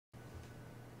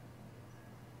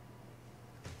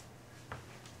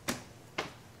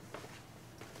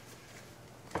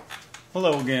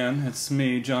Hello again, it's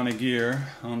me, Jonny Geer,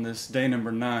 on this day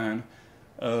number 9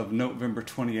 of Notevember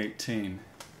 2018.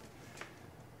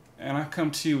 And I come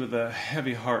to you with a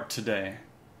heavy heart today,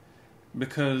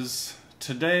 because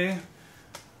today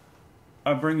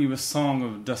I bring you a song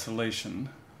of desolation,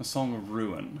 a song of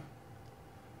ruin.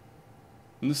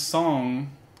 And this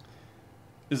song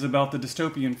is about the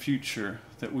dystopian future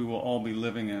that we will all be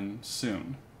living in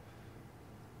soon,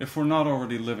 if we're not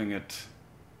already living it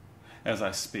as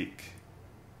I speak.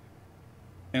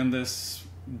 And this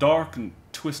dark and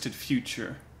twisted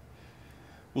future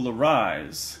will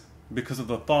arise because of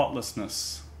the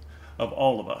thoughtlessness of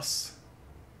all of us.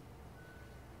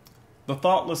 The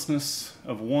thoughtlessness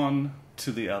of one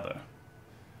to the other,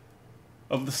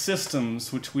 of the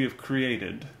systems which we have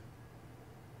created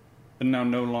and now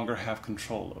no longer have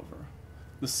control over,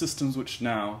 the systems which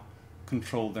now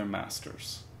control their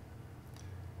masters.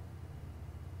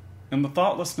 And the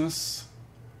thoughtlessness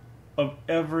of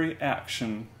every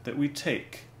action that we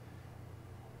take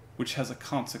which has a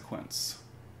consequence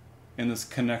in this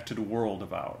connected world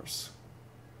of ours.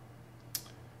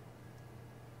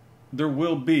 There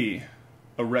will be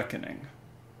a reckoning,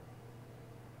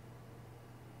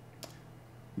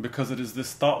 because it is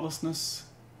this thoughtlessness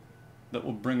that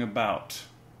will bring about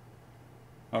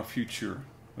our future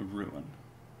of ruin.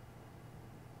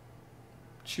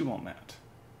 Chew on that.